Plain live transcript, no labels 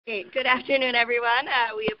Okay, good afternoon, everyone.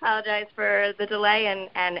 We apologize for the delay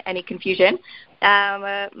and any confusion.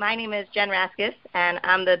 My name is Jen Raskus, and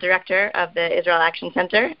I'm the director of the Israel Action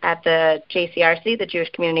Center at the JCRC, the Jewish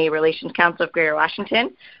Community Relations Council of Greater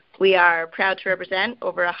Washington. We are proud to represent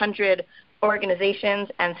over 100 organizations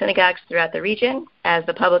and synagogues throughout the region as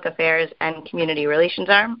the public affairs and community relations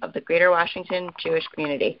arm of the Greater Washington Jewish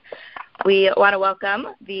community. We want to welcome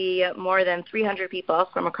the more than 300 people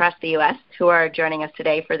from across the U.S. who are joining us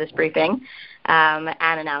today for this briefing and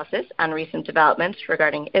analysis on recent developments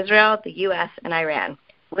regarding Israel, the U.S., and Iran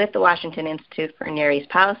with the Washington Institute for Near East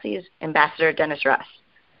Policy's Ambassador Dennis Ross.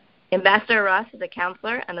 Ambassador Ross is a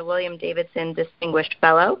counselor and the William Davidson Distinguished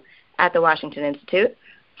Fellow at the Washington Institute.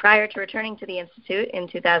 Prior to returning to the Institute in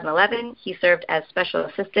 2011, he served as Special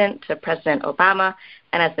Assistant to President Obama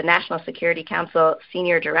and as the National Security Council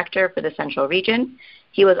Senior Director for the Central Region.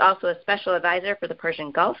 He was also a Special Advisor for the Persian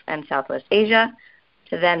Gulf and Southwest Asia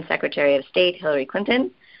to then Secretary of State Hillary Clinton.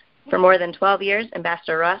 For more than 12 years,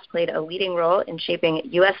 Ambassador Ross played a leading role in shaping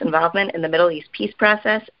U.S. involvement in the Middle East peace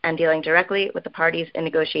process and dealing directly with the parties in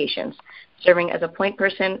negotiations, serving as a point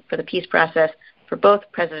person for the peace process for both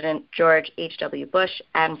President George H.W. Bush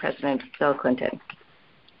and President Bill Clinton.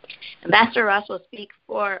 Ambassador Ross will speak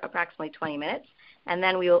for approximately 20 minutes, and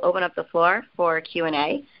then we will open up the floor for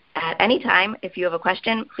Q&A. At any time, if you have a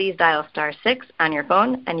question, please dial *6 on your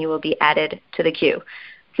phone, and you will be added to the queue.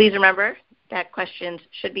 Please remember that questions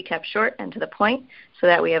should be kept short and to the point so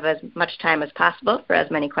that we have as much time as possible for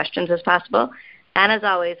as many questions as possible. And as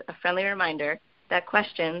always, a friendly reminder that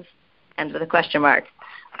questions ends with a question mark.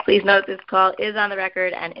 Please note this call is on the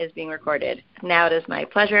record and is being recorded. Now it is my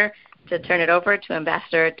pleasure to turn it over to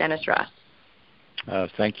Ambassador Dennis Ross.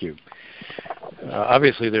 Thank you.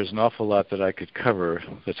 Obviously, there's an awful lot that I could cover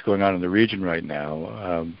that's going on in the region right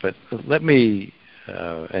now, but let me,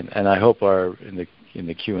 and I hope in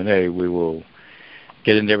the Q&A we will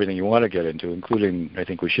get into everything you want to get into, including I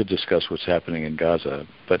think we should discuss what's happening in Gaza.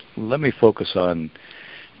 But let me focus on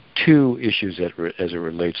two issues as it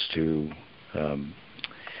relates to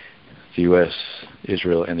the U.S.,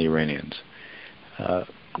 Israel, and the Iranians.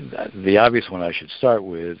 The obvious one I should start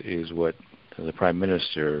with is what the Prime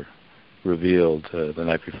Minister revealed the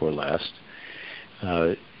night before last.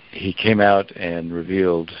 He came out and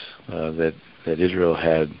revealed that Israel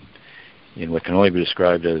had, in what can only be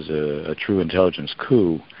described as a true intelligence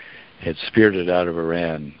coup, had spirited out of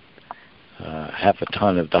Iran half a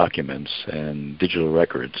ton of documents and digital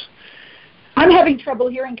records. I'm having trouble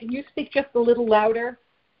hearing. Can you speak just a little louder?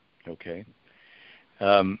 Okay.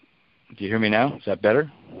 Do you hear me now? Is that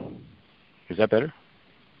better? Is that better?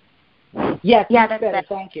 Yes, yeah, that's better.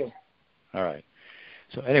 Thank you. All right.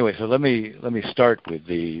 So anyway, let me start with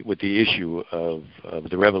the issue of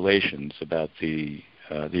the revelations about the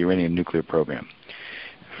Iranian nuclear program.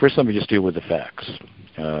 First, let me just deal with the facts.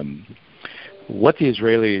 What the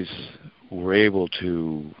Israelis were able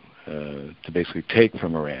to basically take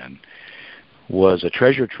from Iran was a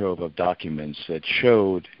treasure trove of documents that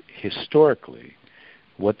showed historically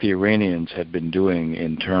what the Iranians had been doing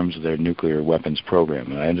in terms of their nuclear weapons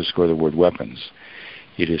program. And I underscore the word weapons.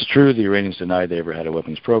 It is true the Iranians denied they ever had a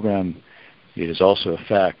weapons program. It is also a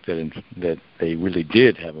fact that they really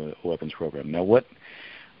did have a weapons program. Now, what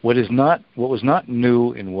was not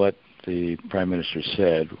new in what the Prime Minister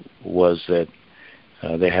said was that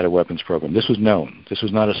they had a weapons program. This was known. This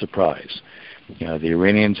was not a surprise. The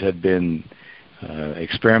Iranians had been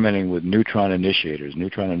experimenting with neutron initiators.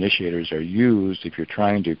 Neutron initiators are used if you're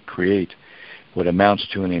trying to create what amounts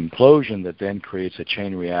to an implosion that then creates a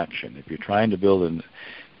chain reaction. If you're trying to build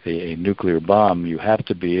a nuclear bomb, you have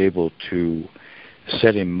to be able to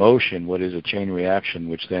set in motion what is a chain reaction,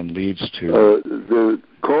 which then leads to... The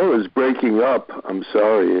call is breaking up. I'm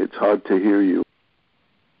sorry. It's hard to hear you.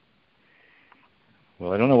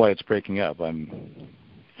 Well, I don't know why it's breaking up.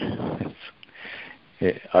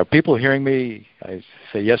 Are people hearing me? I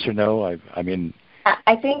say yes or no. I mean,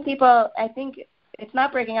 I think it's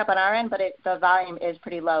not breaking up on our end, but the volume is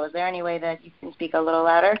pretty low. Is there any way that you can speak a little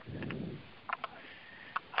louder?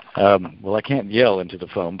 Well, I can't yell into the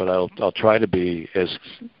phone, but I'll try to be as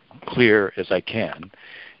clear as I can.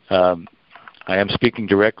 I am speaking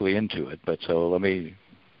directly into it, but so let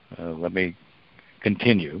me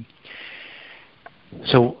continue.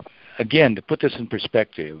 So again, to put this in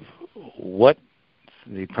perspective, what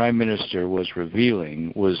the Prime Minister was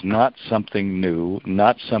revealing was not something new,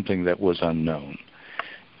 not something that was unknown.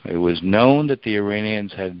 It was known that the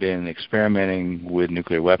Iranians had been experimenting with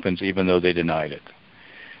nuclear weapons, even though they denied it.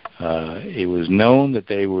 It was known that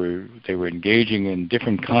they were engaging in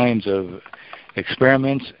different kinds of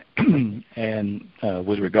experiments, and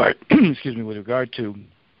with regard to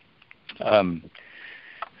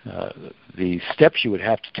the steps you would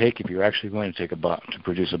have to take if you're actually going to take a bomb, to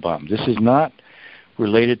produce a bomb. This is not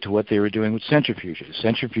related to what they were doing with centrifuges.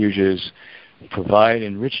 Centrifuges provide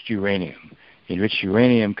enriched uranium. Enriched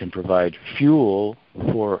uranium can provide fuel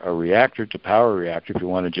for a reactor, to power a reactor if you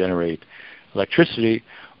want to generate electricity,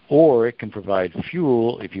 or it can provide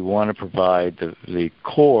fuel if you want to provide the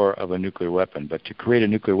core of a nuclear weapon. But to create a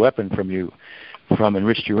nuclear weapon from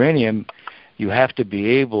enriched uranium, you have to be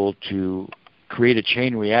able to create a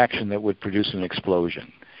chain reaction that would produce an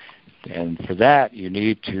explosion. And for that, you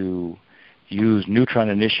need to use neutron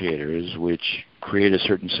initiators, which create a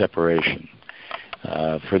certain separation.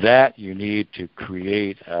 For that, you need to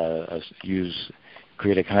create a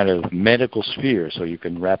kind of medical sphere so you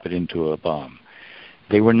can wrap it into a bomb.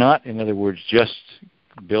 They were not, in other words, just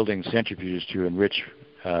building centrifuges to enrich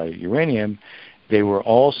uranium. They were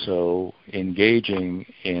also engaging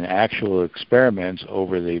in actual experiments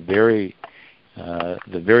over the very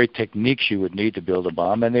techniques you would need to build a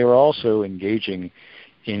bomb, and they were also engaging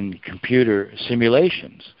in computer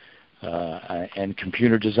simulations and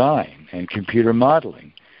computer design and computer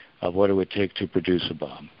modeling of what it would take to produce a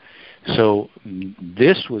bomb. So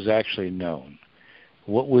this was actually known.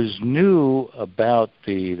 What was new about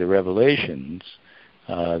the revelations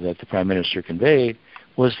that the Prime Minister conveyed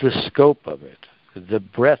was the scope of it, the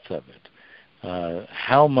breadth of it,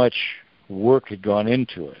 how much work had gone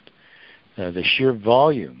into it. The sheer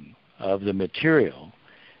volume of the material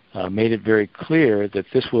made it very clear that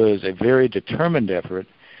this was a very determined effort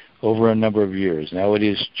over a number of years. Now, it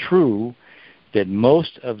is true that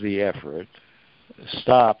most of the effort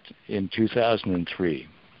stopped in 2003,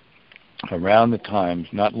 around the time,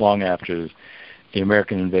 not long after the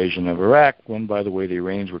American invasion of Iraq, when, by the way, the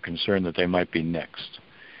Iranians were concerned that they might be next,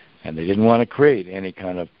 and they didn't want to create any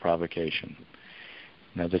kind of provocation.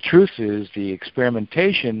 Now, the truth is the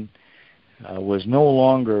experimentation was no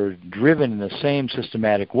longer driven in the same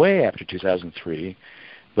systematic way after 2003,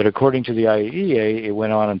 but according to the IAEA, it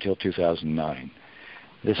went on until 2009.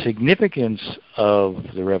 The significance of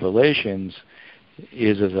the revelations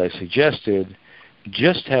is, as I suggested,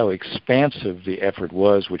 just how expansive the effort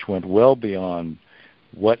was, which went well beyond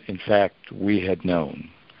what, in fact, we had known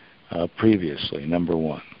previously, number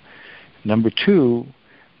one. Number two,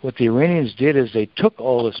 what the Iranians did is they took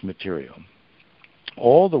all this material,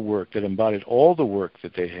 all the work that embodied all the work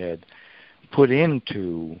that they had put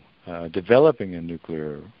into developing a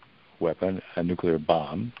nuclear weapon, a nuclear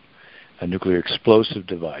bomb, a nuclear explosive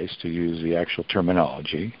device, to use the actual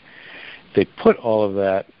terminology. They put all of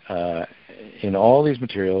that in all these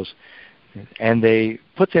materials, and they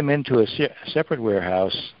put them into a separate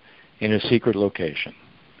warehouse in a secret location,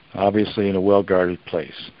 obviously in a well-guarded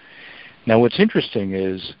place. Now, what's interesting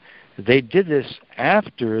is they did this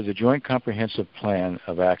after the Joint Comprehensive Plan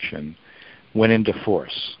of Action went into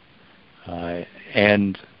force,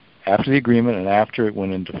 and after the agreement and after it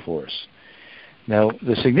went into force. Now,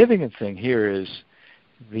 the significant thing here is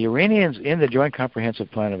the Iranians in the Joint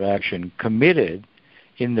Comprehensive Plan of Action committed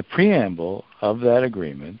in the preamble of that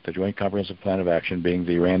agreement, the Joint Comprehensive Plan of Action being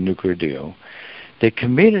the Iran nuclear deal, they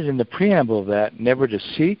committed in the preamble of that never to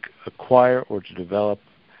seek, acquire, or to develop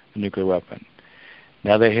a nuclear weapon.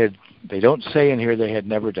 Now, they don't say in here they had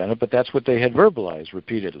never done it, but that's what they had verbalized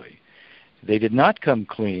repeatedly. They did not come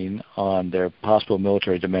clean on their possible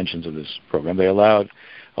military dimensions of this program. They allowed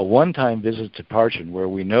a one-time visit to Parchin, where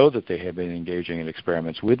we know that they had been engaging in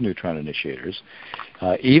experiments with neutron initiators,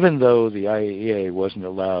 even though the IAEA wasn't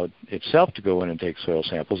allowed itself to go in and take soil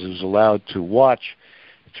samples. It was allowed to watch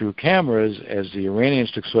through cameras as the Iranians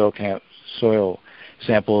took soil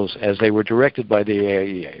samples as they were directed by the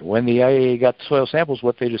IAEA. When the IAEA got the soil samples,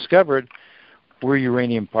 what they discovered were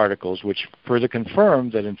uranium particles, which further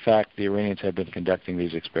confirmed that, in fact, the Iranians had been conducting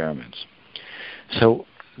these experiments. So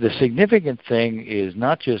the significant thing is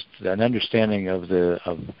not just an understanding of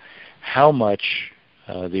how much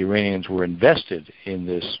the Iranians were invested in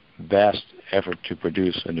this vast effort to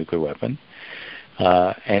produce a nuclear weapon,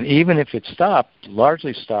 and even if it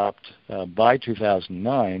largely stopped by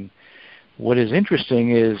 2009, what is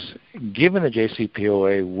interesting is, given the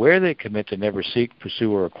JCPOA, where they commit to never seek,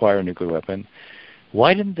 pursue, or acquire a nuclear weapon,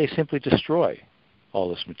 why didn't they simply destroy all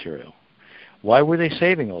this material? Why were they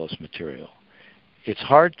saving all this material? It's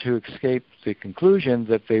hard to escape the conclusion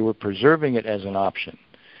that they were preserving it as an option,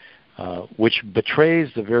 which betrays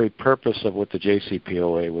the very purpose of what the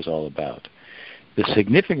JCPOA was all about. The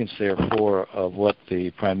significance, therefore, of what the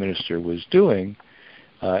Prime Minister was doing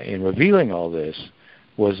in revealing all this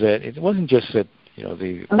was that it wasn't just that,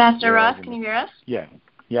 the... Ambassador Ross, can you hear us? Yeah,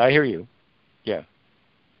 I hear you. Yeah.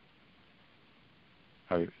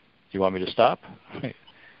 Do you want me to stop?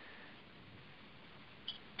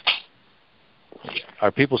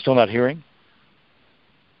 are people still not hearing?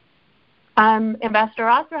 Ambassador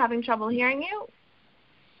Ross, we're having trouble hearing you.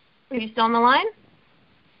 Are you still on the line?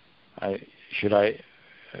 Should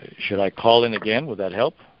I call in again? Would that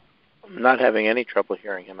help? I'm not having any trouble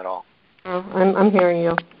hearing him at all. Oh, I'm hearing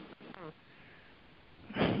you.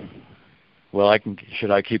 Well,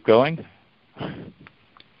 should I keep going?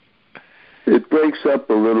 It breaks up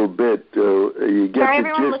a little bit. You get Sorry, the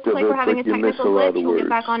everyone. gist Looks of like it, we're having but a you miss a technical lot glitch. of We'll words. get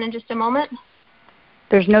back on in just a moment.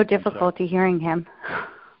 There's no difficulty hearing him.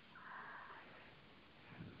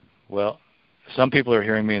 Well, some people are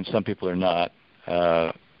hearing me and some people are not,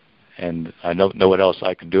 and I don't know what else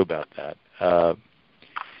I can do about that.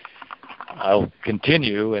 I'll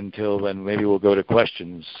continue until then. Maybe we'll go to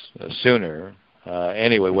questions sooner.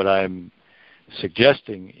 Anyway, what I'm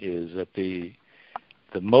suggesting is that the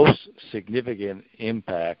most significant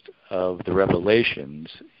impact of the revelations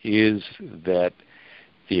is that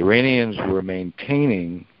the Iranians were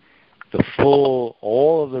maintaining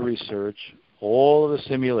all of the research, all of the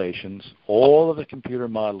simulations, all of the computer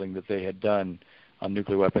modeling that they had done on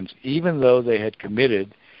nuclear weapons, even though they had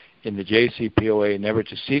committed in the JCPOA never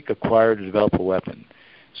to seek, acquire, or develop a weapon.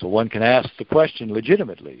 So one can ask the question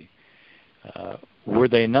legitimately, were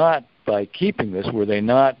they not, by keeping this, were they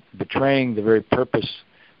not betraying the very purpose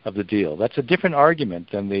of the deal? That's a different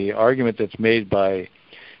argument than the argument that's made by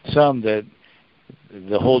some that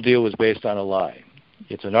the whole deal was based on a lie.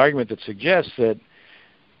 It's an argument that suggests that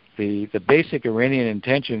the basic Iranian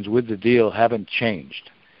intentions with the deal haven't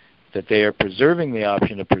changed, that they are preserving the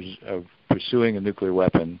option of pursuing a nuclear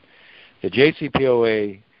weapon. The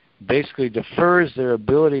JCPOA basically defers their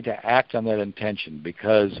ability to act on that intention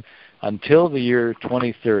because until the year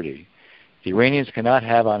 2030, the Iranians cannot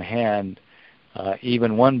have on hand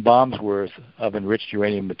even one bomb's worth of enriched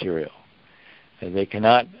uranium material. And they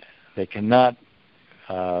cannot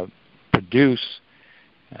produce.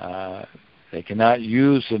 They cannot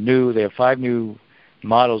use they have 5 new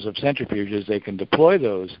models of centrifuges. They can deploy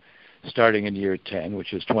those starting in year 10,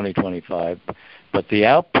 which is 2025, but the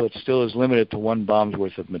output still is limited to 1 bomb's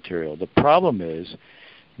worth of material. The problem is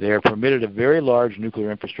they are permitted a very large nuclear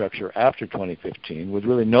infrastructure after 2015 with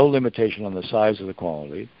really no limitation on the size or the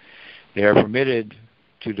quality. They are permitted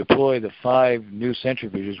to deploy the 5 new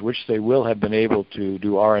centrifuges, which they will have been able to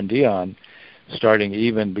do R&D on beginning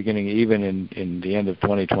in the end of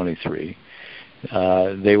 2023.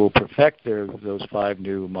 They will perfect those 5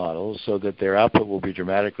 new models so that their output will be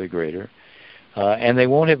dramatically greater. And they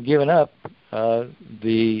won't have given up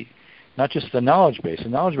not just the knowledge base. The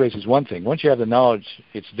knowledge base is one thing. Once you have the knowledge,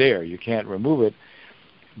 it's there. You can't remove it.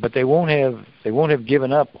 But they won't have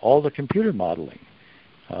given up all the computer modeling,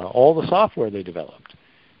 all the software they developed.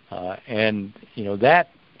 And that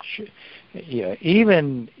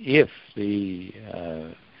even if the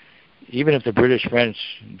British, French,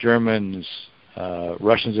 Germans,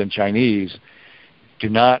 Russians, and Chinese do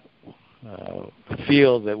not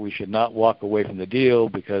feel that we should not walk away from the deal,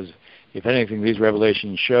 because if anything, these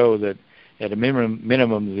revelations show that at a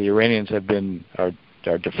minimum the Iranians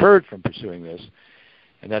are deferred from pursuing this,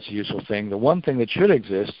 and that's a useful thing. The one thing that should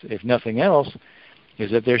exist, if nothing else,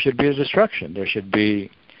 is that there should be a destruction. There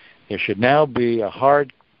should now be a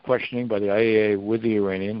hard questioning by the IAEA with the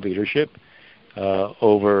Iranian leadership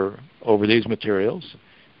over these materials.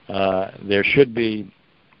 There should be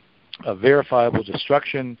a verifiable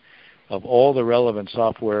destruction of all the relevant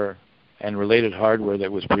software and related hardware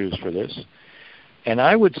that was produced for this. And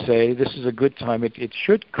I would say this is a good time. It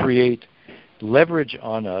should create leverage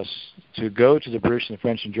on us to go to the British and the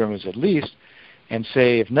French and Germans at least and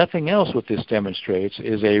say, if nothing else, what this demonstrates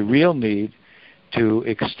is a real need to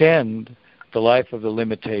extend the life of the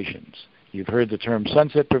limitations. You've heard the term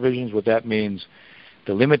sunset provisions. What that means,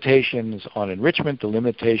 the limitations on enrichment, the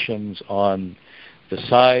limitations on the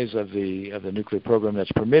size of the nuclear program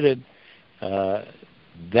that's permitted,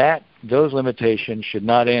 those limitations should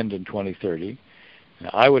not end in 2030. Now,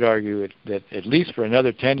 I would argue that at least for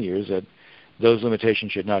another 10 years that those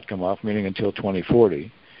limitations should not come off, meaning until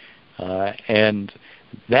 2040. And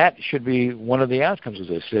that should be one of the outcomes of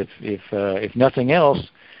this. If nothing else,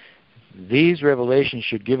 these revelations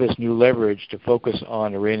should give us new leverage to focus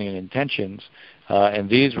on Iranian intentions, and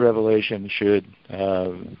these revelations should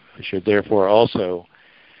therefore also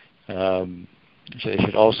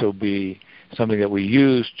should also be something that we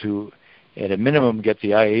use to, at a minimum, get the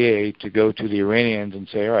IAEA to go to the Iranians and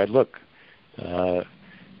say, all right, look,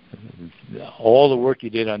 all the work you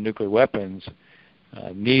did on nuclear weapons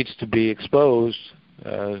needs to be exposed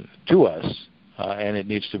to us, and it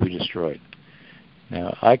needs to be destroyed.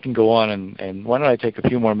 Now, I can go on, and why don't I take a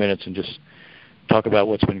few more minutes and just talk about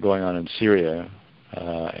what's been going on in Syria.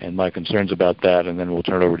 and my concerns about that, and then we'll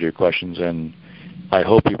turn it over to your questions, and I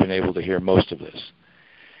hope you've been able to hear most of this.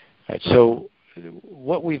 All right, so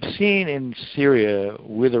what we've seen in Syria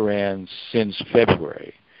with Iran since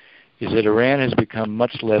February is that Iran has become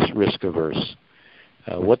much less risk-averse.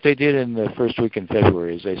 What they did in the first week in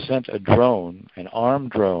February is they sent a drone, an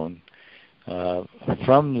armed drone,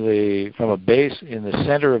 from a base in the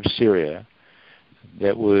center of Syria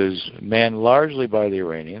that was manned largely by the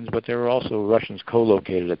Iranians, but there were also Russians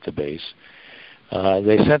co-located at the base.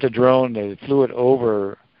 They sent a drone, they flew it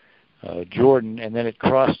over Jordan, and then it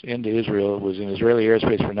crossed into Israel. It was in Israeli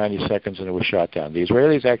airspace for 90 seconds, and it was shot down. The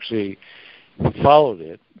Israelis actually followed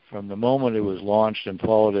it from the moment it was launched and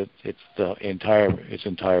followed its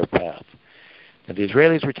entire path. And the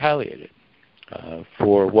Israelis retaliated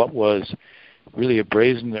for what was really a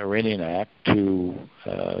brazen Iranian act to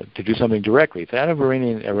do something directly. It's out of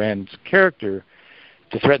Iran's character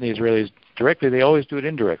to threaten the Israelis directly. They always do it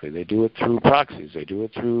indirectly. They do it through proxies. They do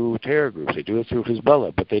it through terror groups. They do it through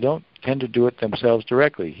Hezbollah, but they don't tend to do it themselves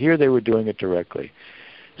directly. Here they were doing it directly.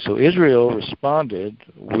 So Israel responded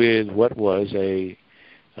with what was a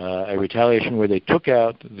retaliation where they took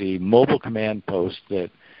out the mobile command post that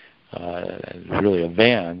really a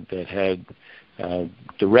van that had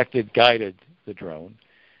guided the drone.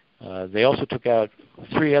 They also took out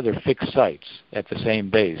 3 other fixed sites at the same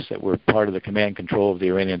base that were part of the command control of the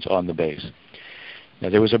Iranians on the base. Now,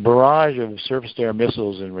 there was a barrage of surface-to-air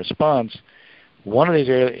missiles in response. One of these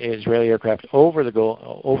Israeli aircraft over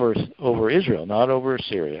Israel, not over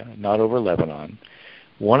Syria, not over Lebanon.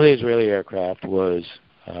 One of the Israeli aircraft was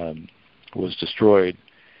destroyed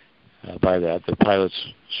by that. The pilots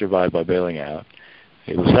survived by bailing out.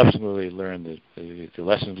 It was subsequently learned that the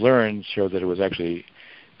lessons learned showed that it was actually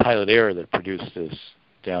pilot error that produced this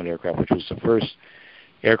downed aircraft, which was the first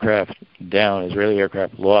aircraft down, Israeli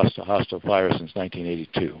aircraft lost to hostile fire since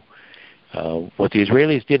 1982. What the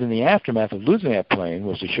Israelis did in the aftermath of losing that plane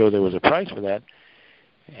was to show there was a price for that,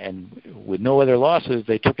 and with no other losses,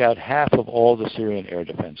 they took out half of all the Syrian air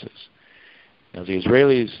defenses. Now, the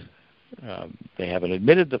Israelis, they haven't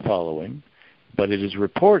admitted the following, but it is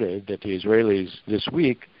reported that the Israelis this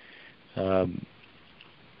week, the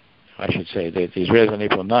Israelis on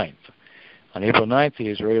April 9th. On April 9th, the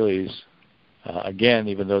Israelis, again,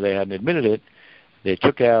 even though they hadn't admitted it, they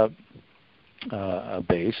took out a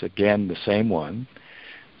base, again, the same one.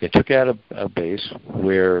 They took out a base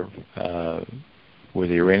where the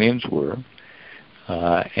Iranians were,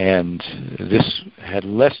 and this had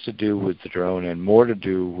less to do with the drone and more to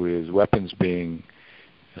do with weapons being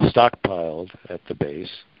stockpiled at the base,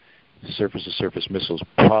 surface-to-surface missiles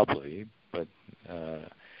probably, but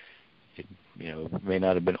it may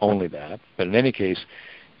not have been only that. But in any case,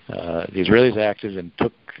 the Israelis acted and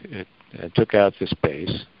took out this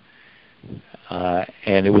base,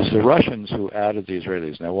 and it was the Russians who outed the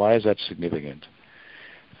Israelis. Now, why is that significant?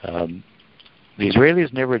 The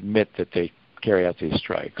Israelis never admit that they carry out these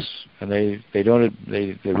strikes, and the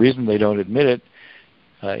reason they don't admit it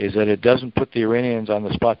is that it doesn't put the Iranians on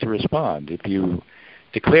the spot to respond. If you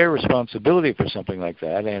declare responsibility for something like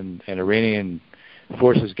that and Iranian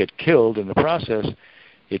forces get killed in the process,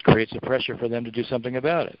 it creates a pressure for them to do something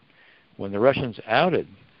about it. When the Russians outed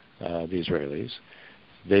the Israelis,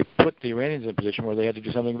 they put the Iranians in a position where they had to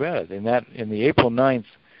do something about it. In the April 9th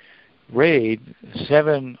raid,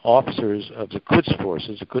 7 officers of the Quds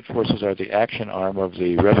forces, the Quds forces are the action arm of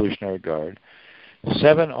the Revolutionary Guard,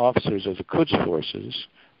 7 officers of the Quds forces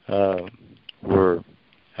were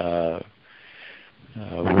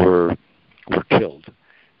killed.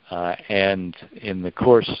 And in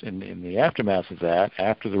the aftermath of that,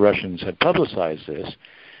 after the Russians had publicized this,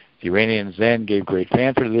 the Iranians then gave great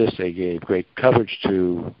fanfare to this. They gave great coverage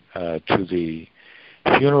to the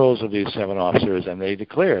funerals of these 7 officers, and they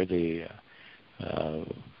declared a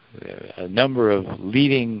number of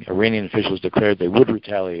leading Iranian officials declared they would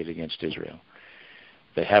retaliate against Israel.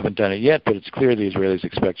 They haven't done it yet, but it's clear the Israelis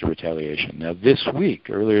expect a retaliation. Now,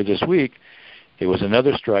 earlier this week, there was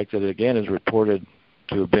another strike that again is reported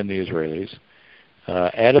to have been the Israelis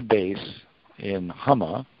at a base in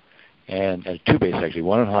Hama, and at 2 bases actually,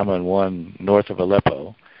 one in Hama and one north of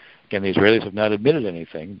Aleppo. Again, the Israelis have not admitted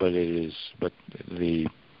anything, but the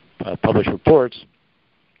published reports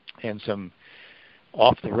and some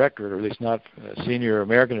off-the-record, or at least not senior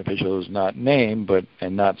American officials, not named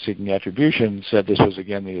and not seeking attribution, said this was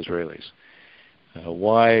again the Israelis.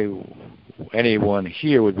 Why anyone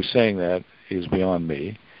here would be saying that is beyond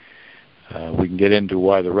me. We can get into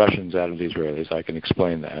why the Russians outed the Israelis. I can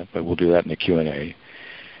explain that, but we'll do that in the Q&A.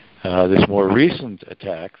 This more recent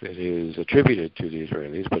attack that is attributed to the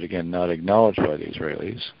Israelis, but again not acknowledged by the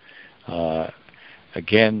Israelis,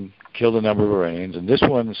 again, killed a number of Iranians. And this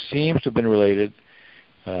one seems to have been related,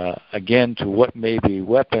 again, to what may be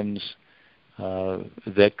weapons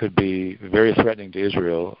that could be very threatening to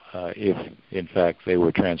Israel if, in fact, they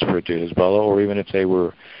were transferred to Hezbollah, or even if they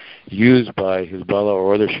were used by Hezbollah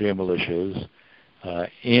or other Shia militias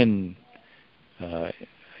in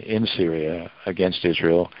Syria against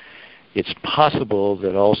Israel. It's possible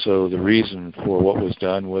that also the reason for what was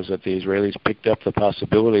done was that the Israelis picked up the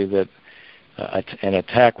possibility that an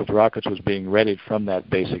attack with rockets was being readied from that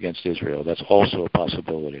base against Israel. That's also a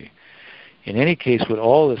possibility. In any case, what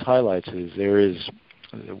all this highlights is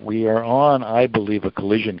we are on, I believe, a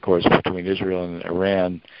collision course between Israel and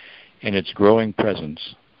Iran and its growing presence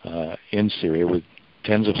in Syria, with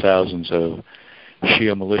tens of thousands of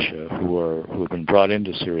Shia militia who have been brought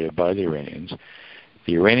into Syria by the Iranians.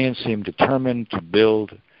 The Iranians seem determined to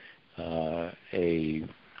build a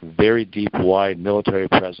very deep, wide military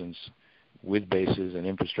presence with bases and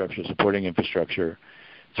infrastructure, supporting infrastructure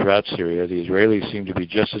throughout Syria. The Israelis seem to be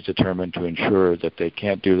just as determined to ensure that they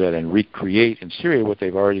can't do that and recreate in Syria what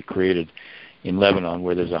they've already created in Lebanon,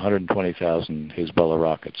 where there's 120,000 Hezbollah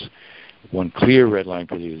rockets. One clear red line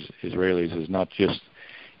for the Israelis is not just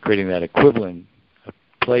creating that equivalent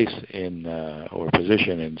place in or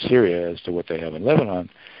position in Syria as to what they have in Lebanon.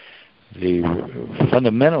 The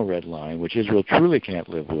fundamental red line, which Israel truly can't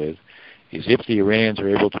live with, is if the Iranians are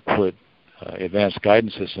able to put advanced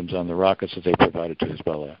guidance systems on the rockets that they provided to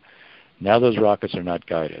Hezbollah. Now those rockets are not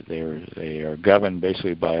guided. They are governed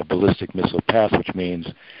basically by a ballistic missile path, which means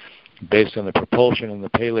based on the propulsion and the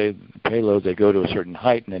payload, they go to a certain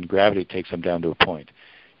height, and then gravity takes them down to a point.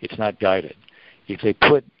 It's not guided. If they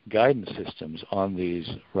put guidance systems on these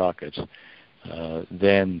rockets,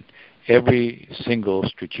 then every single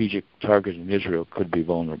strategic target in Israel could be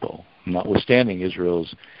vulnerable. Notwithstanding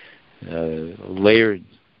Israel's layered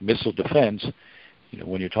missile defense,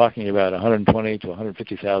 when you're talking about 120 to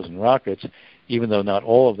 150,000 rockets, even though not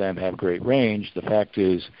all of them have great range, the fact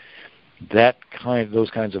is those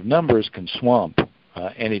kinds of numbers can swamp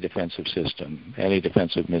any defensive system, any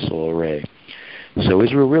defensive missile array. So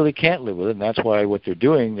Israel really can't live with it, and that's why what they're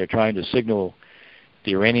doing, they're trying to signal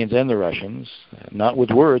the Iranians and the Russians, not with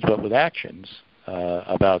words but with actions,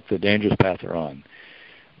 about the dangerous path they're on.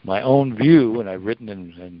 My own view, and I've written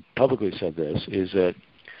and publicly said this, is that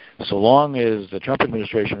so long as the Trump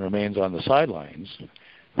administration remains on the sidelines,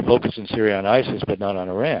 focused in Syria on ISIS but not on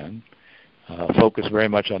Iran, focused very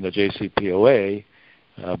much on the JCPOA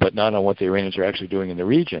but not on what the Iranians are actually doing in the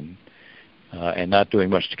region, and not doing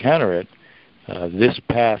much to counter it, this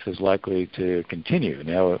path is likely to continue.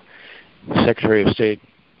 Now, Secretary of State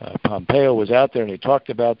Pompeo was out there and he talked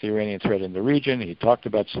about the Iranian threat in the region. He talked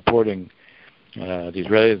about supporting the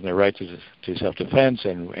Israelis and their right to self-defense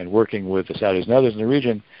and working with the Saudis and others in the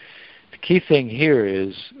region. The key thing here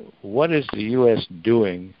is, what is the U.S.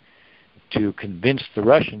 doing to convince the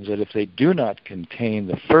Russians that if they do not contain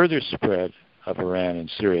the further spread of Iran in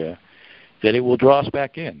Syria, that it will draw us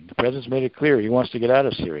back in? The President's made it clear he wants to get out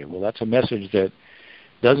of Syria. Well, that's a message that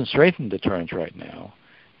doesn't strengthen deterrence right now.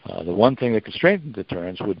 The one thing that could strengthen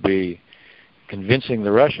deterrence would be convincing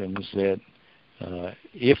the Russians that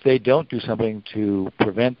if they don't do something to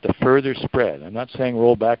prevent the further spread, I'm not saying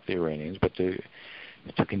roll back the Iranians, but to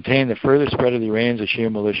contain the further spread of the Iranians and Shia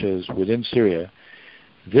militias within Syria,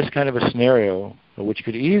 this kind of a scenario, which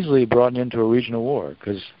could easily broaden into a regional war,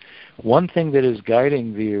 because one thing that is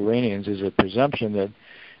guiding the Iranians is a presumption that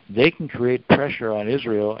they can create pressure on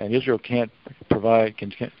Israel, and Israel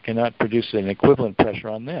cannot produce an equivalent pressure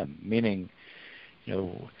on them. Meaning,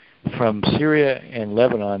 from Syria and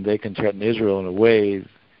Lebanon, they can threaten Israel in a way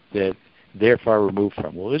that they're far removed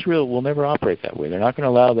from. Well, Israel will never operate that way. They're not going to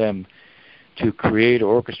allow them to create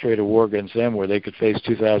or orchestrate a war against them where they could face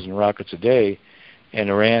 2,000 rockets a day, and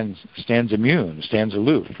Iran stands immune, stands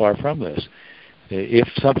aloof, far from this. If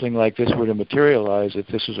something like this were to materialize, if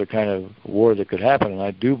this was a kind of war that could happen, and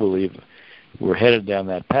I do believe we're headed down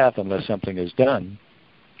that path unless something is done,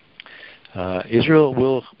 Israel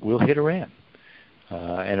will hit Iran.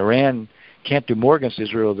 And Iran can't do more against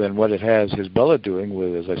Israel than what it has Hezbollah doing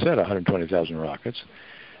with, as I said, 120,000 rockets.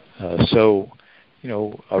 So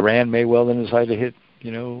Iran may well then decide to hit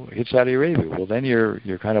Saudi Arabia. Well, then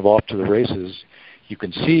you're kind of off to the races. You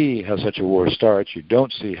can see how such a war starts. You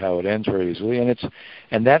don't see how it ends very easily,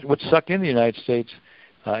 and that would suck in the United States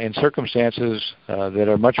in circumstances that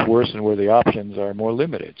are much worse and where the options are more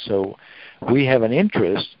limited. So we have an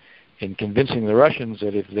interest in convincing the Russians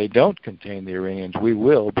that if they don't contain the Iranians, we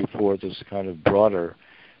will before this kind of broader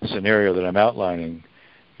scenario that I'm outlining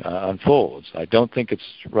unfolds. I don't think it's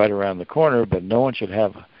right around the corner, but no one should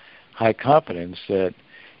have high confidence that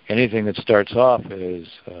anything that starts off as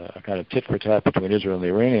a kind of tit-for-tat between Israel and the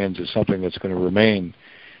Iranians is something that's going to remain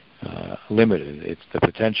limited. It's the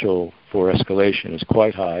potential for escalation is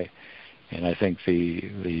quite high, and I think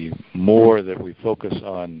the more that we focus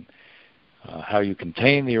on how you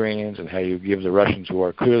contain the Iranians and how you give the Russians, who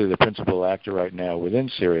are clearly the principal actor right now within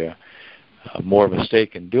Syria, more of a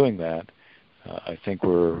stake in doing that, I think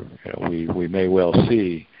we may well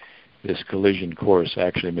see this collision course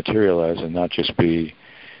actually materialize and not just be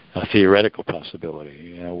a theoretical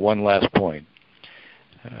possibility. One last point.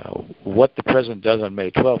 What the President does on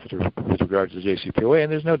May 12th with regard to the JCPOA,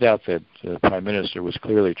 and there's no doubt that the Prime Minister was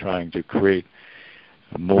clearly trying to create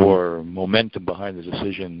more momentum behind the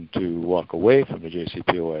decision to walk away from the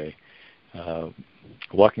JCPOA.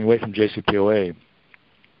 Walking away from JCPOA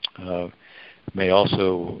may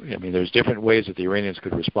also, there's different ways that the Iranians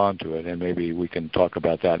could respond to it, and maybe we can talk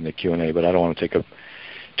about that in the Q&A, but I don't want to take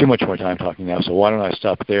too much more time talking now, so why don't I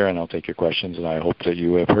stop there and I'll take your questions, and I hope that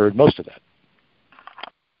you have heard most of that.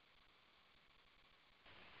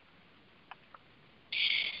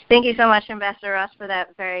 Thank you so much, Ambassador Ross, for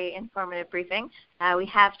that very informative briefing. We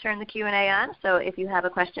have turned the Q&A on, so if you have a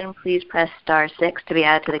question, please press *6 to be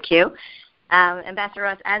added to the queue. Ambassador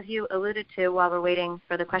Ross, as you alluded to while we're waiting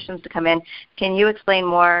for the questions to come in, can you explain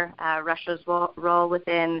more Russia's role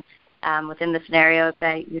within the scenario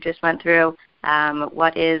that you just went through?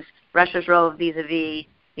 What is Russia's role vis-a-vis the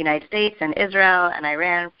United States and Israel and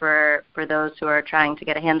Iran for those who are trying to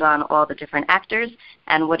get a handle on all the different actors?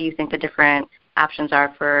 And what do you think the different options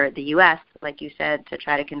are for the U.S., like you said, to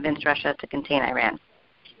try to convince Russia to contain Iran?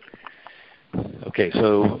 Okay,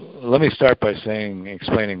 so let me start by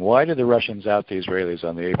explaining why did the Russians out the Israelis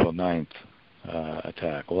on the April 9th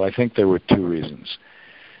attack? Well, I think there were two reasons.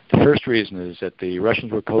 The first reason is that the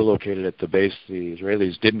Russians were co-located at the base. The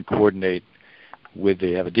Israelis didn't coordinate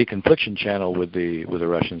they have a deconfliction channel with the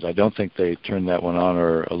Russians. I don't think they turned that one on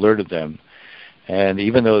or alerted them. And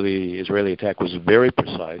even though the Israeli attack was very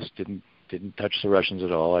precise, didn't touch the Russians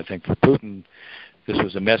at all, I think for Putin this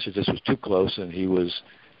was a message, this was too close, and he was,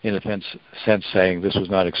 in a sense, saying this was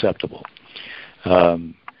not acceptable. That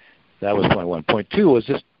was point one. Point two was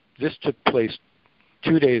this took place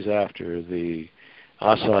 2 days after the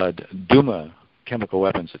Assad Duma chemical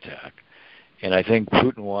weapons attack. And I think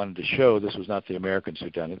Putin wanted to show this was not the Americans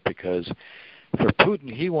who done it, because for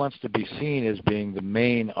Putin, he wants to be seen as being the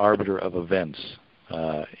main arbiter of events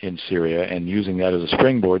in Syria, and using that as a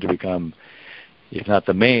springboard to become, if not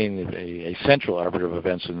the main, a central arbiter of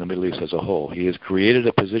events in the Middle East as a whole. He has created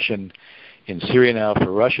a position in Syria now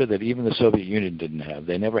for Russia that even the Soviet Union didn't have.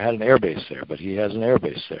 They never had an air base there, but he has an air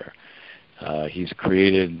base there. He's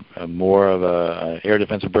created more of an air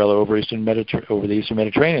defense umbrella over the Eastern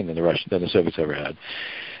Mediterranean than the Soviets ever had.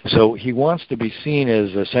 So he wants to be seen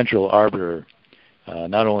as a central arbiter,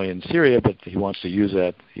 not only in Syria, but he wants to use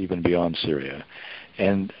that even beyond Syria.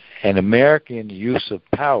 And an American use of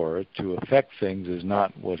power to affect things is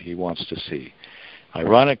not what he wants to see.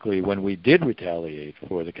 Ironically, when we did retaliate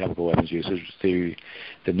for the chemical weapons usage,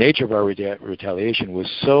 the nature of our retaliation was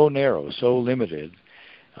so narrow, so limited,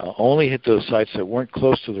 only hit those sites that weren't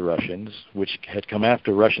close to the Russians, which had come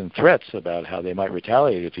after Russian threats about how they might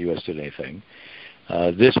retaliate if the U.S. did anything.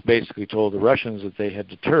 This basically told the Russians that they had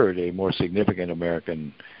deterred a more significant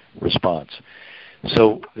American response.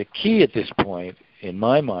 So the key at this point, in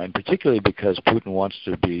my mind, particularly because Putin wants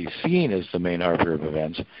to be seen as the main arbiter of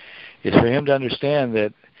events, is for him to understand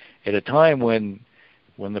that at a time when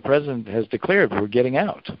the President has declared we're getting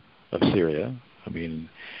out of Syria,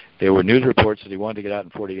 there were news reports that he wanted to get out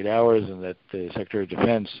in 48 hours and that the Secretary of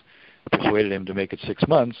Defense persuaded him to make it 6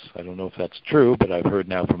 months. I don't know if that's true, but I've heard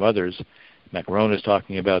now from others. Macron is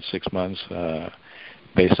talking about 6 months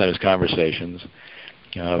based on his conversations.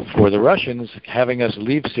 For the Russians, having us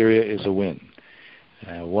leave Syria is a win.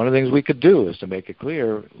 One of the things we could do is to make it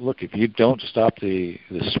clear, look, if you don't stop the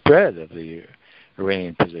spread of the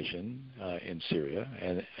Iranian position in Syria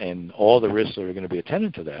and all the risks that are going to be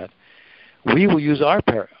attendant to that, we will use our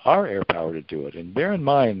air power to do it. And bear in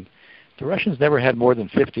mind, the Russians never had more than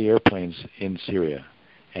 50 airplanes in Syria,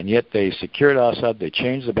 and yet they secured Assad, they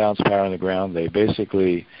changed the balance of power on the ground, they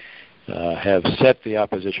basically have set the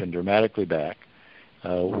opposition dramatically back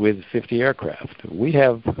with 50 aircraft. We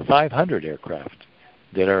have 500 aircraft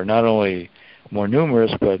that are not only more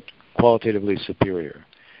numerous but qualitatively superior.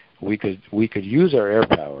 We could use our air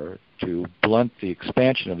power to blunt the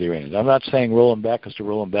expansion of the Iranians. I'm not saying roll them back, because to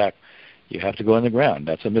roll them back, you have to go on the ground.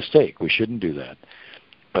 That's a mistake. We shouldn't do that.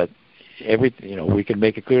 But we can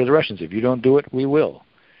make it clear to the Russians, if you don't do it, we will.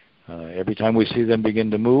 Every time we see them begin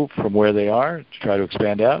to move from where they are to try to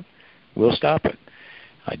expand out, we'll stop it.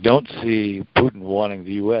 I don't see Putin wanting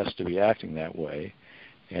the U.S. to be acting that way.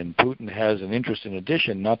 And Putin has an interest, in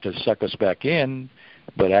addition, not to suck us back in,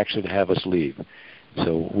 but actually to have us leave.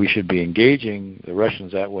 So we should be engaging the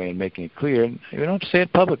Russians that way and making it clear. And you don't have to say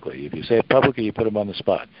it publicly. If you say it publicly, you put them on the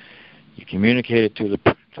spot. You communicate it to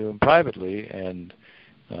them privately, and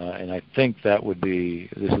I think that would be,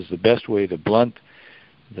 this is the best way to blunt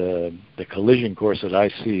the collision course that I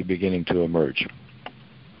see beginning to emerge.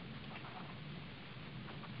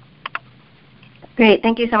 Great.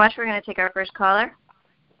 Thank you so much. We're going to take our first caller.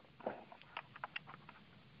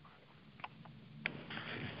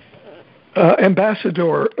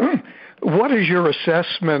 Ambassador, what is your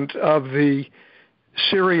assessment of the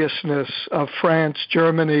seriousness of France,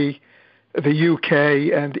 Germany, the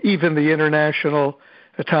UK, and even the International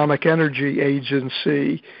Atomic Energy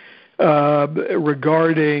Agency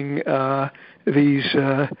regarding these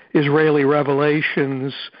Israeli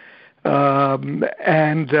revelations? And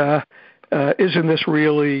isn't this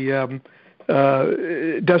really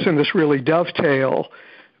doesn't this really dovetail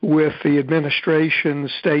with the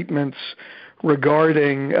administration's statements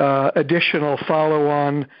regarding additional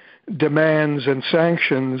follow-on demands and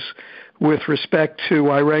sanctions with respect to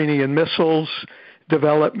Iranian missiles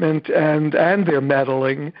development and their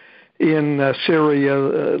meddling in Syria,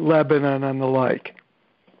 Lebanon, and the like?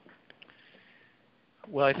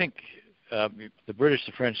 Well, I think the British,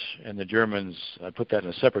 the French, and the Germans, I put that in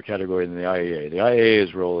a separate category than the IAEA. The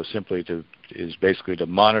IAEA's role is basically to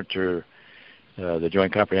monitor the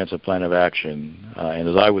Joint Comprehensive Plan of Action, and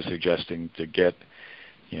as I was suggesting, to get,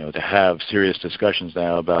 to have serious discussions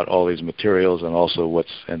now about all these materials and also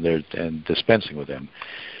and dispensing with them.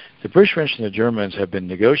 The British, French, and the Germans have been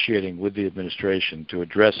negotiating with the administration to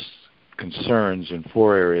address concerns in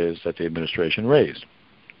 4 areas that the administration raised.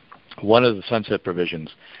 One of the sunset provisions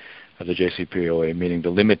of the JCPOA, meaning the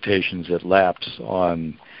limitations that lapse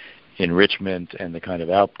on enrichment and the kind of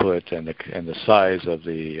output and the size of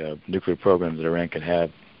the nuclear program that Iran can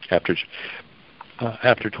have after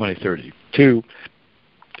 2030. 2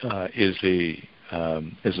 is the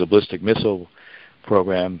ballistic missile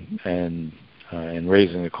program and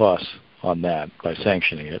raising the costs on that by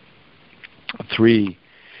sanctioning it. 3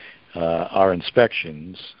 are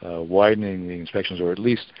inspections, widening the inspections, or at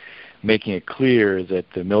least making it clear that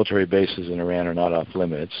the military bases in Iran are not off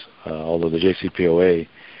limits, although the JCPOA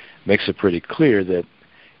makes it pretty clear that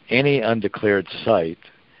any undeclared site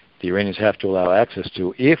the Iranians have to allow access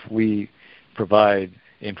to if we provide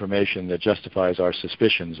information that justifies our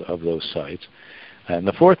suspicions of those sites. And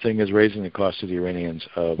the 4th thing is raising the cost to the Iranians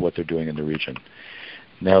of what they're doing in the region.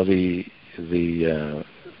 Now, the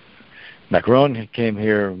Macron came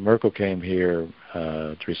here, Merkel came here,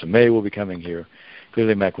 Theresa May will be coming here.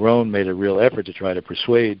 Clearly, Macron made a real effort to try to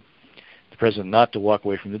persuade the president not to walk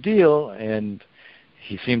away from the deal, and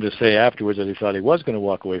he seemed to say afterwards that he thought he was going to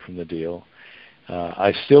walk away from the deal.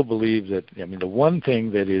 I still believe that, the one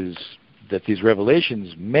thing that these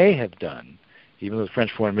revelations may have done, even though the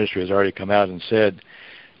French Foreign Ministry has already come out and said,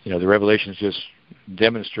 the revelations just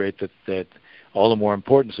demonstrate that all the more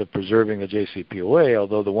importance of preserving the JCPOA,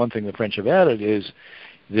 although the one thing the French have added is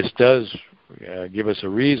this does give us a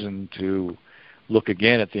reason to look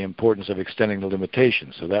again at the importance of extending the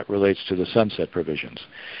limitations. So that relates to the sunset provisions.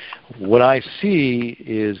 What I see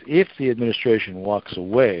is if the administration walks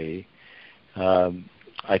away,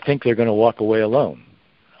 I think they're going to walk away alone.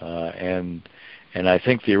 And I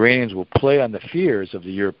think the Iranians will play on the fears of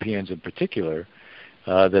the Europeans in particular,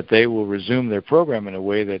 that they will resume their program in a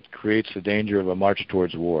way that creates the danger of a march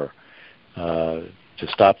towards war to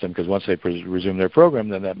stop them, because once they resume their program,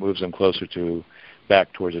 then that moves them closer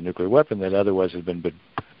back towards a nuclear weapon that otherwise has been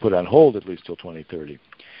put on hold at least till 2030.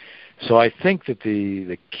 So I think that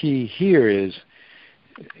the key here is,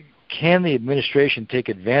 can the administration take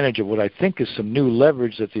advantage of what I think is some new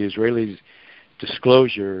leverage that the Israelis'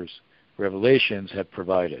 disclosures, revelations have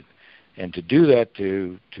provided, and to do that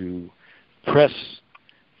to press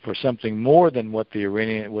for something more than what the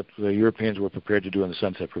Europeans were prepared to do in the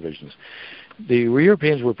sunset provisions. The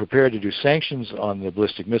Europeans were prepared to do sanctions on the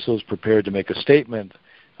ballistic missiles, prepared to make a statement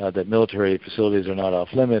that military facilities are not off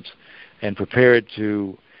limits, and prepared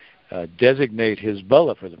to designate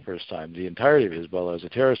Hezbollah for the first time, the entirety of Hezbollah, as a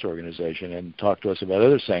terrorist organization, and talk to us about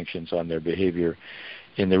other sanctions on their behavior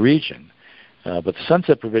in the region. But the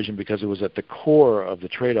sunset provision, because it was at the core of the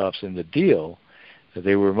trade-offs in the deal,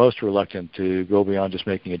 they were most reluctant to go beyond just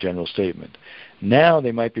making a general statement. Now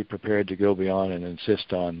they might be prepared to go beyond and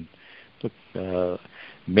insist on, look,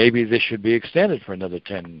 maybe this should be extended for another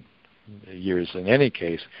 10 years in any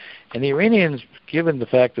case. And the Iranians, given the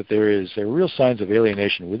fact that there are real signs of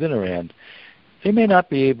alienation within Iran, they may not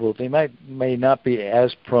be able, they may not be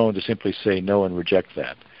as prone to simply say no and reject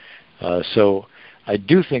that. So I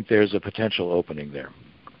do think there's a potential opening there.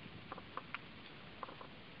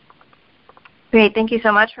 Great. Thank you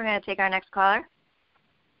so much. We're going to take our next caller.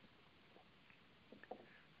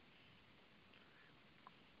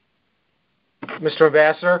 Mr.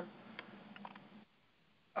 Ambassador,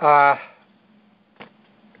 can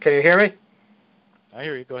you hear me? I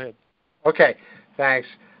hear you. Go ahead. Okay, thanks.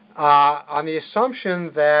 On the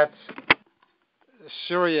assumption that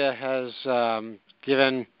Syria has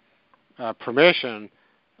given permission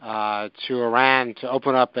to Iran to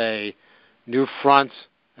open up a new front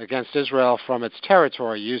against Israel from its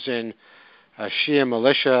territory using Shia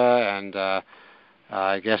militia and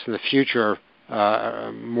I guess in the future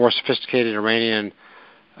more sophisticated Iranian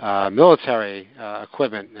military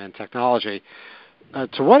equipment and technology.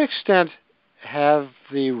 To what extent have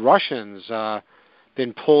the Russians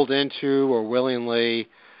been pulled into or willingly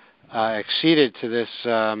acceded to this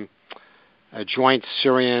joint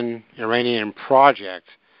Syrian-Iranian project?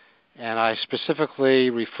 And I specifically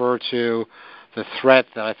refer to the threat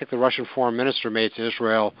that I think the Russian foreign minister made to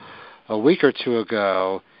Israel a week or two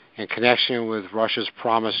ago in connection with Russia's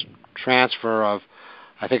promised transfer of,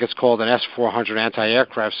 I think it's called an S-400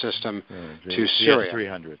 anti-aircraft system to Syria.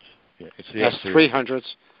 S-300s. Yeah, it's the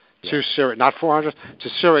S-300s to Syria, not 400s, to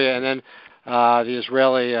Syria. And then the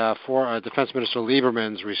Israeli Defense Minister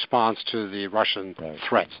Lieberman's response to the Russian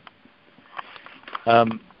threat.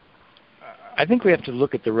 I think we have to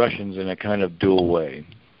look at the Russians in a kind of dual way.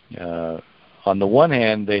 On the one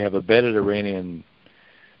hand, they have abetted Iranian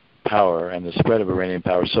power and the spread of Iranian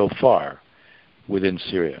power so far within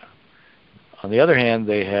Syria. On the other hand,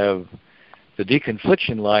 they have the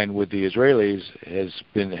deconfliction line with the Israelis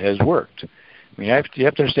has worked. I mean, you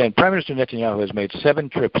have to understand, Prime Minister Netanyahu has made 7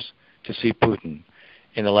 trips to see Putin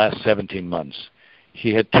in the last 17 months.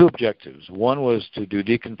 He had 2 objectives. One was to do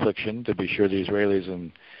deconfliction, to be sure the Israelis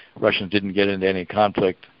and Russians didn't get into any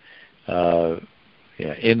conflict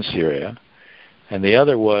in Syria. And the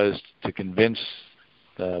other was to convince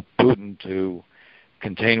Putin to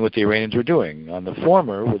contain what the Iranians were doing. On the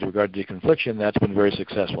former, with regard to deconfliction, that's been very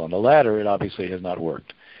successful. On the latter, it obviously has not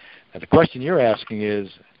worked. Now, the question you're asking is,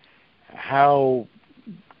 how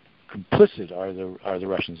complicit are the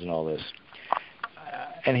Russians in all this?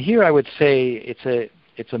 And here I would say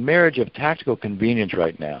it's a marriage of tactical convenience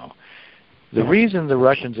right now. The reason the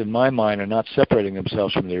Russians, in my mind, are not separating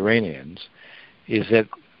themselves from the Iranians is that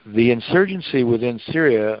the insurgency within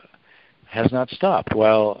Syria has not stopped.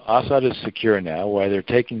 While Assad is secure now, while they're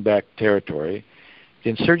taking back territory, the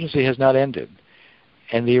insurgency has not ended.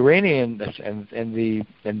 And the Iranian and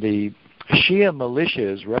the Shia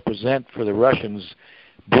militias represent for the Russians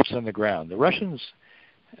boots on the ground. The Russians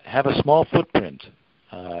have a small footprint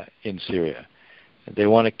in Syria. They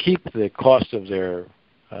want to keep the cost of their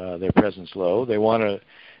presence low. They want to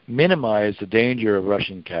minimize the danger of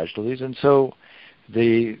Russian casualties, and so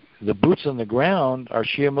the boots on the ground are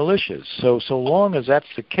Shia militias. So long as that's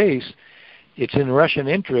the case, it's in Russian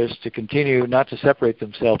interest to continue not to separate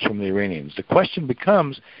themselves from the Iranians. The question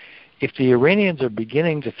becomes, if the Iranians are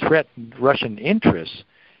beginning to threaten Russian interests,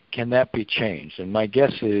 can that be changed? And my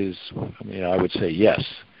guess is, I would say yes,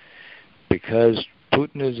 because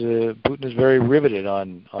Putin is very riveted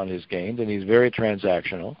on his gains, and he's very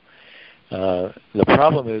transactional. The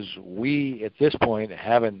problem is we, at this point,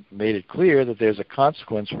 haven't made it clear that there's a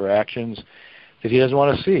consequence for actions that he doesn't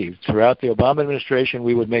want to see. Throughout the Obama administration,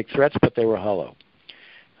 we would make threats, but they were hollow.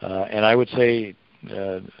 And I would say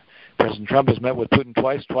President Trump has met with Putin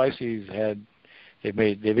twice.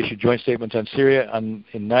 They've issued joint statements on Syria. In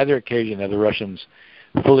neither occasion have the Russians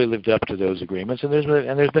fully lived up to those agreements, and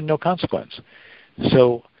there's been no consequence.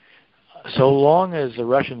 So long as the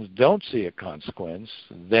Russians don't see a consequence,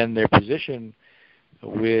 then their position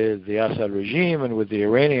with the Assad regime and with the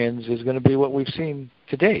Iranians is going to be what we've seen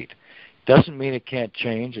to date. Doesn't mean it can't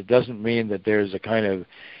change. It doesn't mean that there's a kind of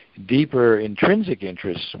deeper intrinsic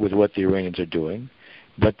interest with what the Iranians are doing,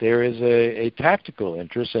 but there is a tactical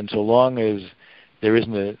interest, and so long as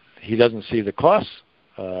he doesn't see the costs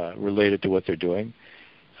related to what they're doing,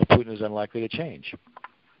 Putin is unlikely to change.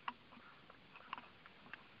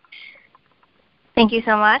 Thank you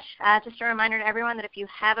so much. Just a reminder to everyone that if you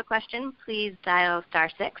have a question, please dial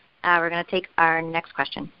 *6. We're going to take our next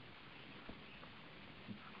question.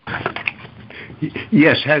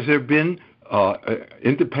 Yes. Has there been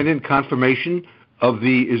independent confirmation of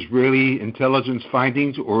the Israeli intelligence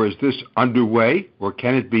findings, or is this underway, or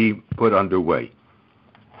can it be put underway?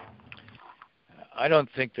 I don't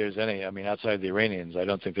think there's any. I mean, outside the Iranians, I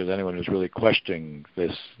don't think there's anyone who's really questioning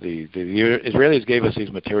this. The Israelis gave us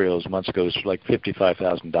these materials months ago. It's like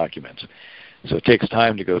 55,000 documents, so it takes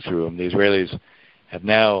time to go through them. The Israelis have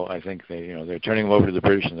now, I think, they're turning them over to the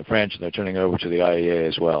British and the French, and they're turning it over to the IAEA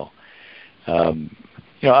as well.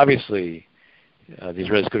 Obviously, the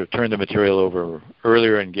Israelis could have turned the material over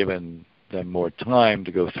earlier and given them more time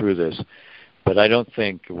to go through this, but I don't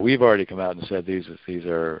think we've already come out and said these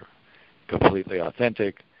are completely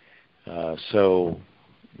authentic. So,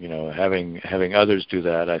 having others do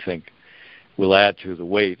that, I think, will add to the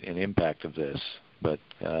weight and impact of this. But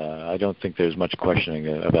I don't think there's much questioning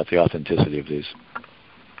about the authenticity of these.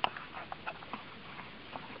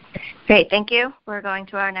 Great, thank you. We're going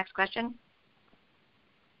to our next question.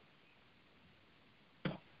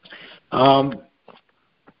 Does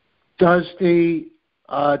the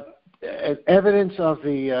evidence of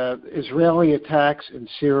the Israeli attacks in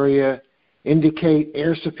Syria indicate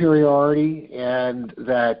air superiority and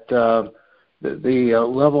that the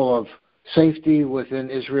level of safety within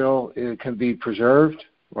Israel can be preserved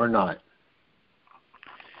or not?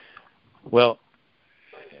 Well,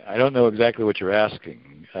 I don't know exactly what you're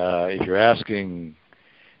asking. If you're asking,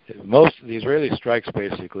 most of the Israeli strikes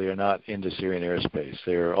basically are not into Syrian airspace.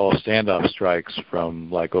 They're all standoff strikes from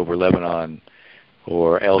like over Lebanon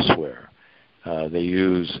or elsewhere. They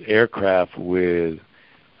use aircraft with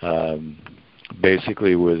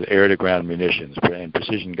basically with air-to-ground munitions and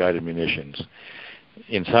precision-guided munitions.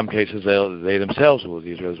 In some cases, they themselves the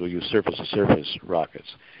Israelis will use surface-to-surface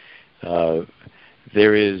rockets.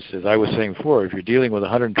 There is, as I was saying before, if you're dealing with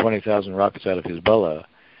 120,000 rockets out of Hezbollah,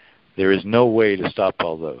 there is no way to stop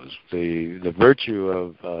all those. The virtue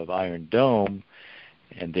of Iron Dome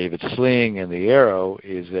and David's Sling and the Arrow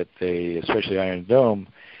is that they, especially Iron Dome,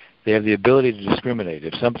 they have the ability to discriminate.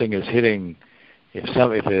 If something is hitting,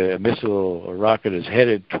 if a missile or rocket is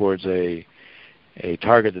headed towards a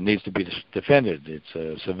target that needs to be defended, it's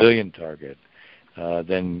a civilian target,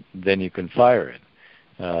 then you can fire it.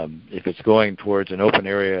 If it's going towards an open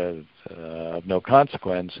area of no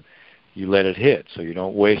consequence, you let it hit, so you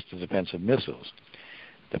don't waste the defensive missiles.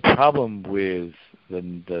 The problem with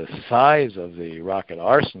the size of the rocket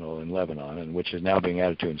arsenal in Lebanon, and which is now being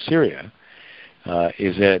added to in Syria,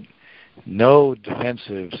 is that no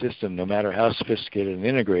defensive system, no matter how sophisticated and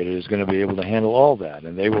integrated, is going to be able to handle all that,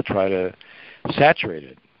 and they will try to saturate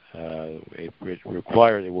it. It will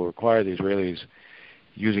require the Israelis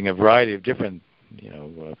using a variety of different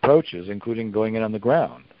approaches, including going in on the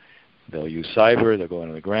ground. They'll use cyber. They'll go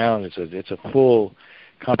on the ground. It's a full,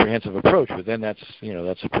 comprehensive approach. But then that's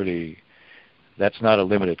not a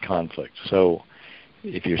limited conflict. So,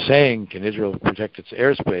 if you're saying can Israel protect its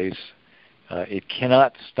airspace, it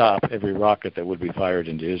cannot stop every rocket that would be fired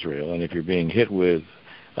into Israel. And if you're being hit with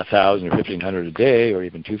 1,000 or 1,500 a day, or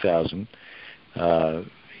even 2,000,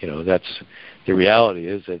 that's the reality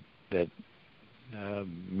is that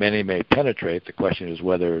many may penetrate. The question is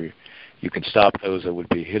whether you can stop those that would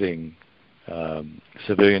be hitting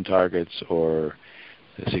civilian targets or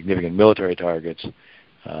significant military targets,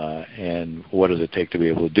 and what does it take to be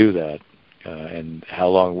able to do that, and how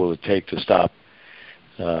long will it take to stop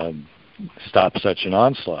such an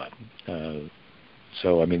onslaught?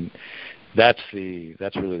 So, I mean, that's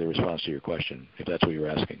really the response to your question, if that's what you're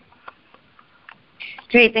asking.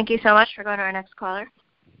 Great, thank you so much. For going to our next caller.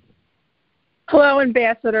 Hello,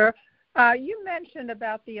 Ambassador. You mentioned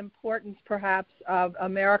about the importance, perhaps, of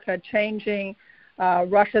America changing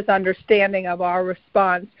Russia's understanding of our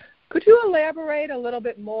response. Could you elaborate a little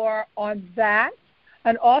bit more on that,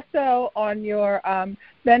 and also on your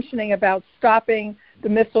mentioning about stopping the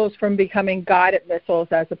missiles from becoming guided missiles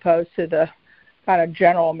as opposed to the kind of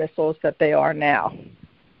general missiles that they are now?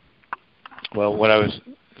 Well, what I was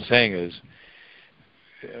saying is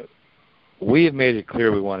we have made it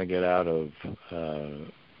clear we want to get out of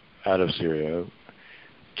Syria.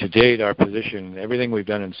 To date, our position, everything we've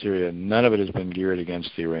done in Syria, none of it has been geared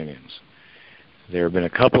against the Iranians. There have been a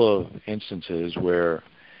couple of instances where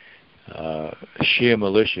Shia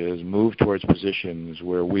militias moved towards positions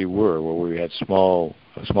where we had small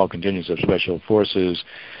contingents of special forces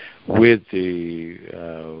with the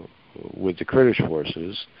Kurdish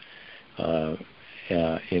forces,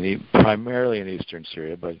 primarily in eastern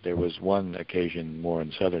Syria, but there was one occasion more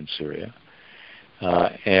in southern Syria.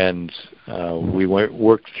 And we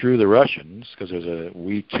worked through the Russians, because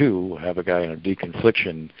we too have a guy in a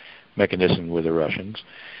deconfliction mechanism with the Russians,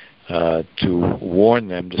 to warn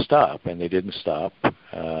them to stop, and they didn't stop.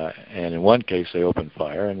 And in one case, they opened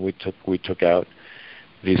fire, and we took out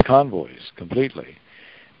these convoys completely.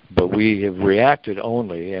 But we have reacted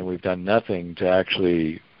only, and we've done nothing to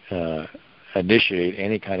actually initiate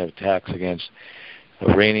any kind of attacks against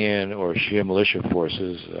Iranian or Shia militia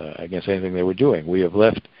forces against anything they were doing. We put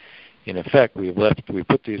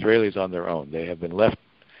the Israelis on their own. They have been left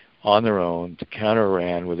on their own to counter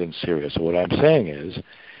Iran within Syria. So what I'm saying is,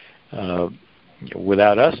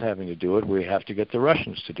 without us having to do it, we have to get the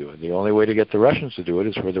Russians to do it. The only way to get the Russians to do it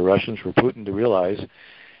is for Putin to realize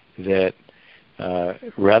that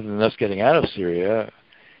rather than us getting out of Syria,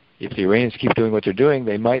 if the Iranians keep doing what they're doing,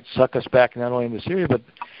 they might suck us back not only into Syria, but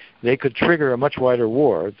they could trigger a much wider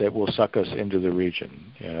war that will suck us into the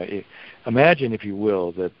region. Imagine, if you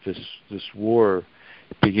will, that this war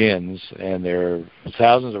begins and there are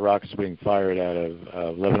thousands of rockets being fired out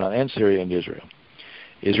of Lebanon and Syria and Israel.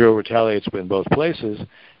 Israel retaliates in both places,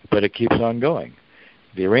 but it keeps on going.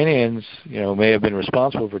 The Iranians, may have been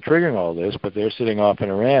responsible for triggering all this, but they're sitting off in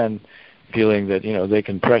Iran feeling that, they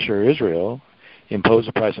can pressure Israel, impose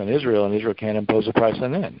a price on Israel, and Israel can't impose a price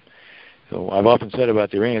on them. So I've often said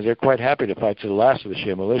about the Iranians, they're quite happy to fight to the last of the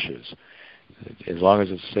Shia militias, as long as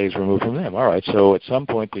it stays removed from them. All right, so at some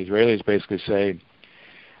point the Israelis basically say,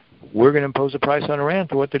 we're going to impose a price on Iran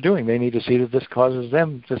for what they're doing. They need to see that this causes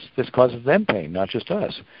them pain, not just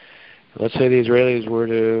us. Let's say the Israelis were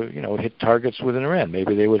to, hit targets within Iran.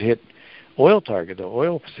 Maybe they would hit oil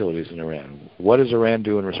facilities in Iran. What does Iran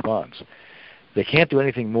do in response? They can't do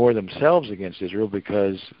anything more themselves against Israel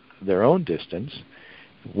because their own distance,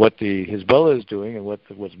 what the Hezbollah is doing and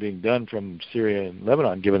what's being done from Syria and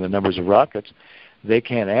Lebanon, given the numbers of rockets, they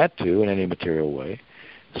can't add to in any material way.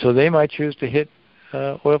 So they might choose to hit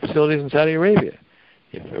oil facilities in Saudi Arabia.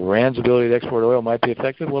 If Iran's ability to export oil might be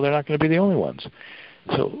affected, well, they're not going to be the only ones.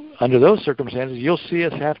 So under those circumstances, you'll see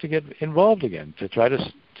us have to get involved again to try to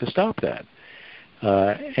stop that.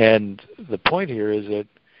 And the point here is that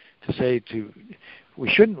we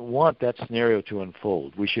shouldn't want that scenario to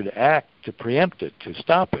unfold. We should act to preempt it, to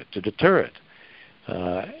stop it, to deter it.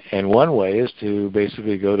 And one way is to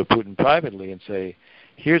basically go to Putin privately and say,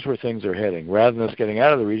 here's where things are heading. Rather than us getting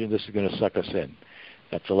out of the region, this is going to suck us in.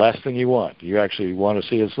 That's the last thing you want. You actually want to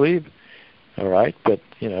see us leave? All right, but,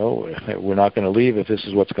 we're not going to leave if this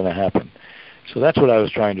is what's going to happen. So that's what I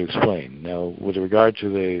was trying to explain. Now, with regard to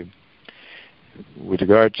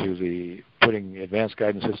the putting advanced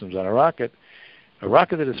guidance systems on a rocket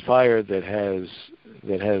that is fired that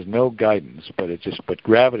has no guidance, but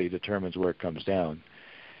gravity determines where it comes down.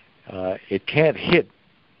 It can't hit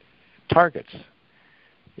targets.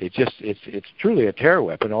 It's truly a terror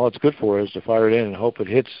weapon. All it's good for is to fire it in and hope it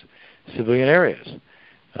hits civilian areas.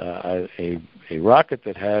 A rocket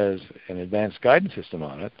that has an advanced guidance system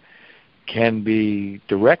on it can be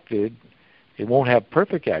directed. It won't have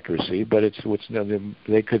perfect accuracy, but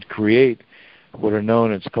they could create what are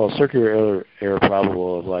known, it's called circular error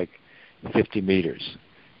probable of like 50 meters.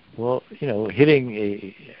 Well,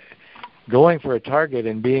 going for a target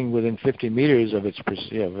and being within 50 meters of its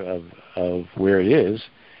of where it is,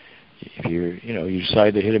 if you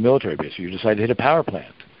decide to hit a military base, you decide to hit a power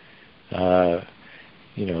plant,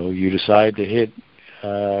 you decide to hit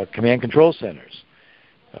command control centers.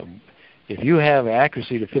 If you have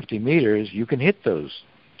accuracy to 50 meters, you can hit those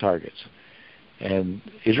targets. And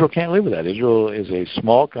Israel can't live with that. Israel is a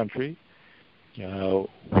small country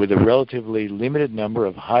with a relatively limited number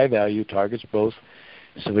of high-value targets, both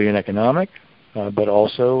civilian economic, but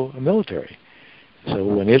also military. So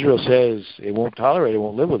when Israel says it won't tolerate it,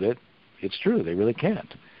 won't live with it, it's true. They really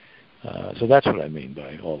can't. So that's what I mean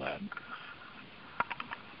by all that.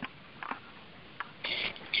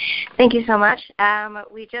 Thank you so much.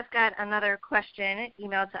 We just got another question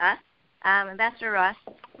emailed to us. Ambassador Ross,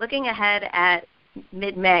 looking ahead at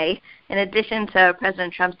mid-May, in addition to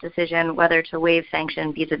President Trump's decision whether to waive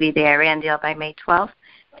sanctions vis-a-vis the Iran deal by May 12th,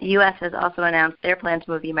 the U.S. has also announced their plan to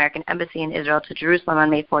move the American embassy in Israel to Jerusalem on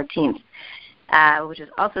May 14th, which is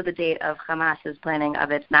also the date of Hamas's planning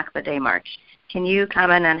of its Nakba Day march. Can you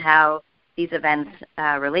comment on how these events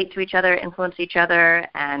relate to each other, influence each other,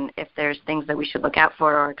 and if there's things that we should look out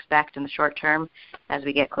for or expect in the short term as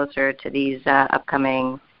we get closer to these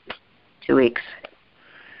upcoming 2 weeks?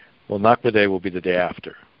 Well, Nakba Day will be the day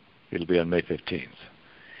after. It'll be on May 15th.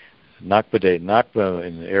 Nakba Day, Nakba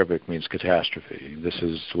in Arabic means catastrophe. This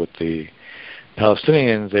is what the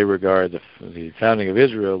Palestinians, they regard the founding of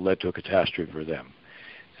Israel led to a catastrophe for them.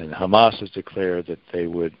 And Hamas has declared that they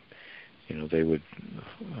would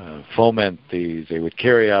foment these, they would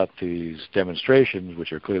carry out these demonstrations,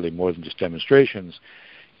 which are clearly more than just demonstrations,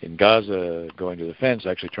 in Gaza, going to the fence,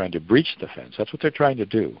 actually trying to breach the fence. That's what they're trying to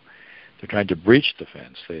do. They're trying to breach the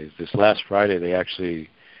fence. This last Friday, they actually,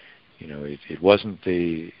 it wasn't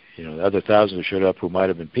the other 1,000 who showed up who might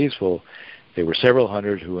have been peaceful. There were several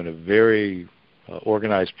hundred who, in a very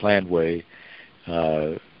organized, planned way,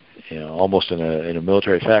 almost in a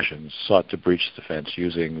military fashion, sought to breach the fence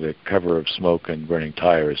using the cover of smoke and burning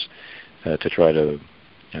tires to try to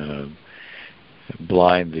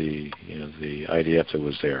blind the IDF that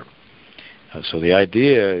was there. So the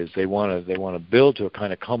idea is they want to build to a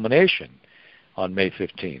kind of culmination on May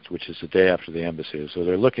 15th, which is the day after the embassy. So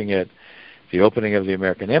they're looking at the opening of the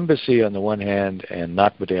American embassy on the one hand and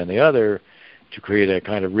Nakba Day on the other to create a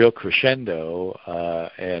kind of real crescendo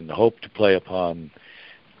and hope to play upon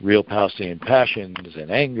real Palestinian passions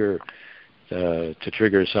and anger to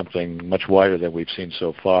trigger something much wider than we've seen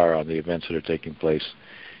so far on the events that are taking place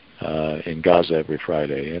in Gaza every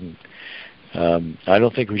Friday. And I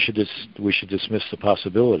don't think we should dismiss the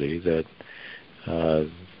possibility that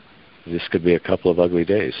this could be a couple of ugly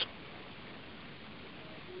days.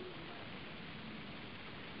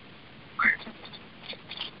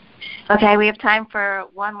 Okay, we have time for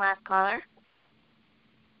one last caller.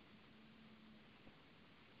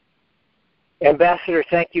 Ambassador,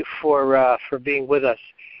 thank you for being with us.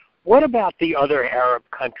 What about the other Arab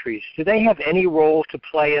countries? Do they have any role to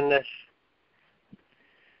play in this?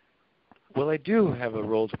 Well, they do have a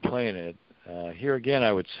role to play in it. Here again,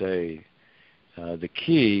 I would say the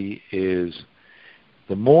key is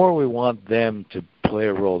the more we want them to play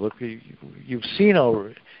a role. Look, you've seen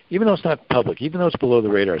even though it's not public, even though it's below the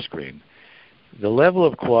radar screen, the level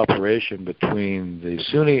of cooperation between the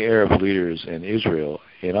Sunni Arab leaders and Israel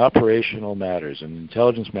in operational matters, in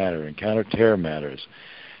intelligence matters, in counter-terror matters,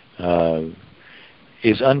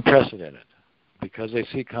 is unprecedented because they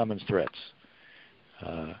see common threats.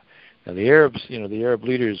 Now the Arabs, the Arab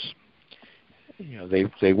leaders,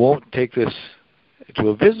 they won't take this to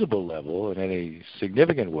a visible level in any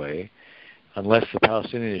significant way unless the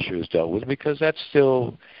Palestinian issue is dealt with, because that's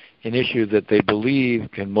still an issue that they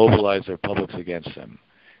believe can mobilize their publics against them.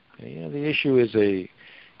 The issue is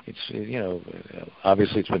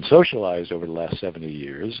obviously it's been socialized over the last 70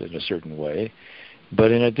 years in a certain way,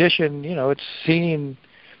 but in addition, it's seen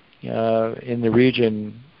in the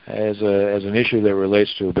region as an issue that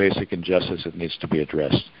relates to a basic injustice that needs to be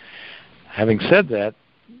addressed. Having said that,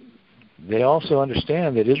 they also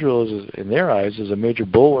understand that Israel, in their eyes, is a major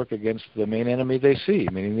bulwark against the main enemy they see,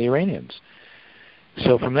 meaning the Iranians.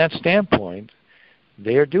 So from that standpoint,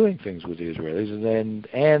 they are doing things with the Israelis,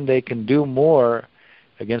 and they can do more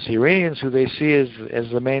against the Iranians, who they see as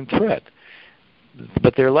the main threat.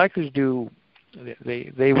 But they're likely to do,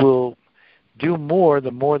 they will do more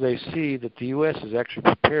the more they see that the U.S. is actually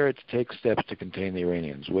prepared to take steps to contain the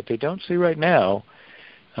Iranians. What they don't see right now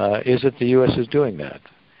is that the U.S. is doing that.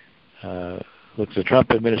 Look, the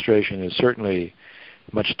Trump administration is certainly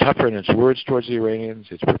much tougher in its words towards the Iranians.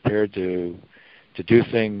 It's prepared to do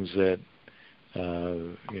things that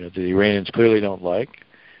the Iranians clearly don't like,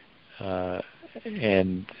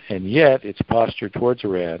 and yet its posture towards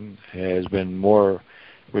Iran has been more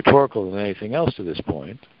rhetorical than anything else to this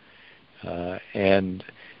point. And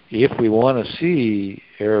if we want to see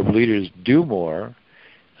Arab leaders do more,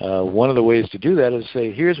 one of the ways to do that is to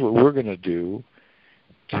say, here's what we're going to do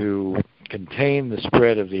to contain the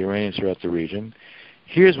spread of the Iranians throughout the region.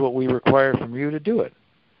 Here's what we require from you to do it.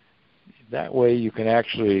 That way you can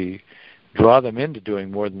actually draw them into doing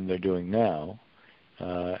more than they're doing now,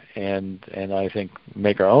 and I think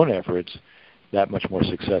make our own efforts that much more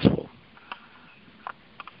successful.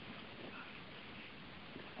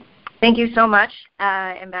 Thank you so much,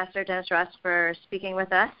 Ambassador Dennis Ross, for speaking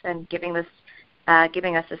with us and giving us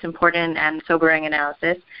this important and sobering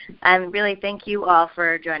analysis. And really, thank you all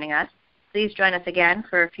for joining us. Please join us again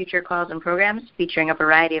for future calls and programs featuring a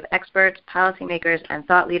variety of experts, policymakers, and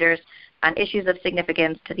thought leaders on issues of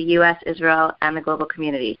significance to the U.S., Israel, and the global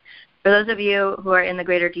community. For those of you who are in the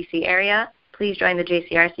greater D.C. area, please join the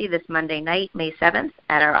JCRC this Monday night, May 7th,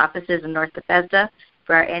 at our offices in North Bethesda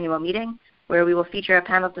for our annual meeting, where we will feature a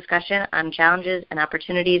panel discussion on challenges and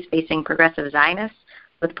opportunities facing progressive Zionists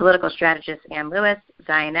with political strategist Ann Lewis,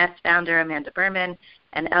 Zionist founder Amanda Berman,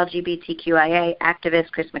 and LGBTQIA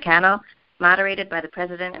activist Chris McCannell, moderated by the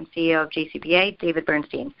President and CEO of JCPOA, David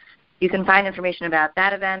Bernstein. You can find information about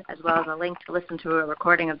that event, as well as a link to listen to a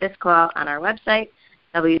recording of this call on our website,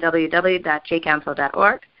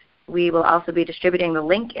 www.jcouncil.org. We will also be distributing the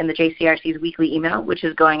link in the JCRC's weekly email, which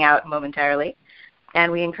is going out momentarily.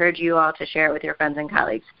 And we encourage you all to share it with your friends and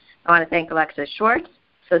colleagues. I want to thank Alexis Schwartz,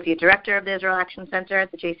 Associate Director of the Israel Action Center at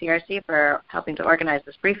the JCRC, for helping to organize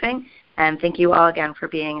this briefing. And thank you all again for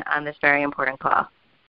being on this very important call.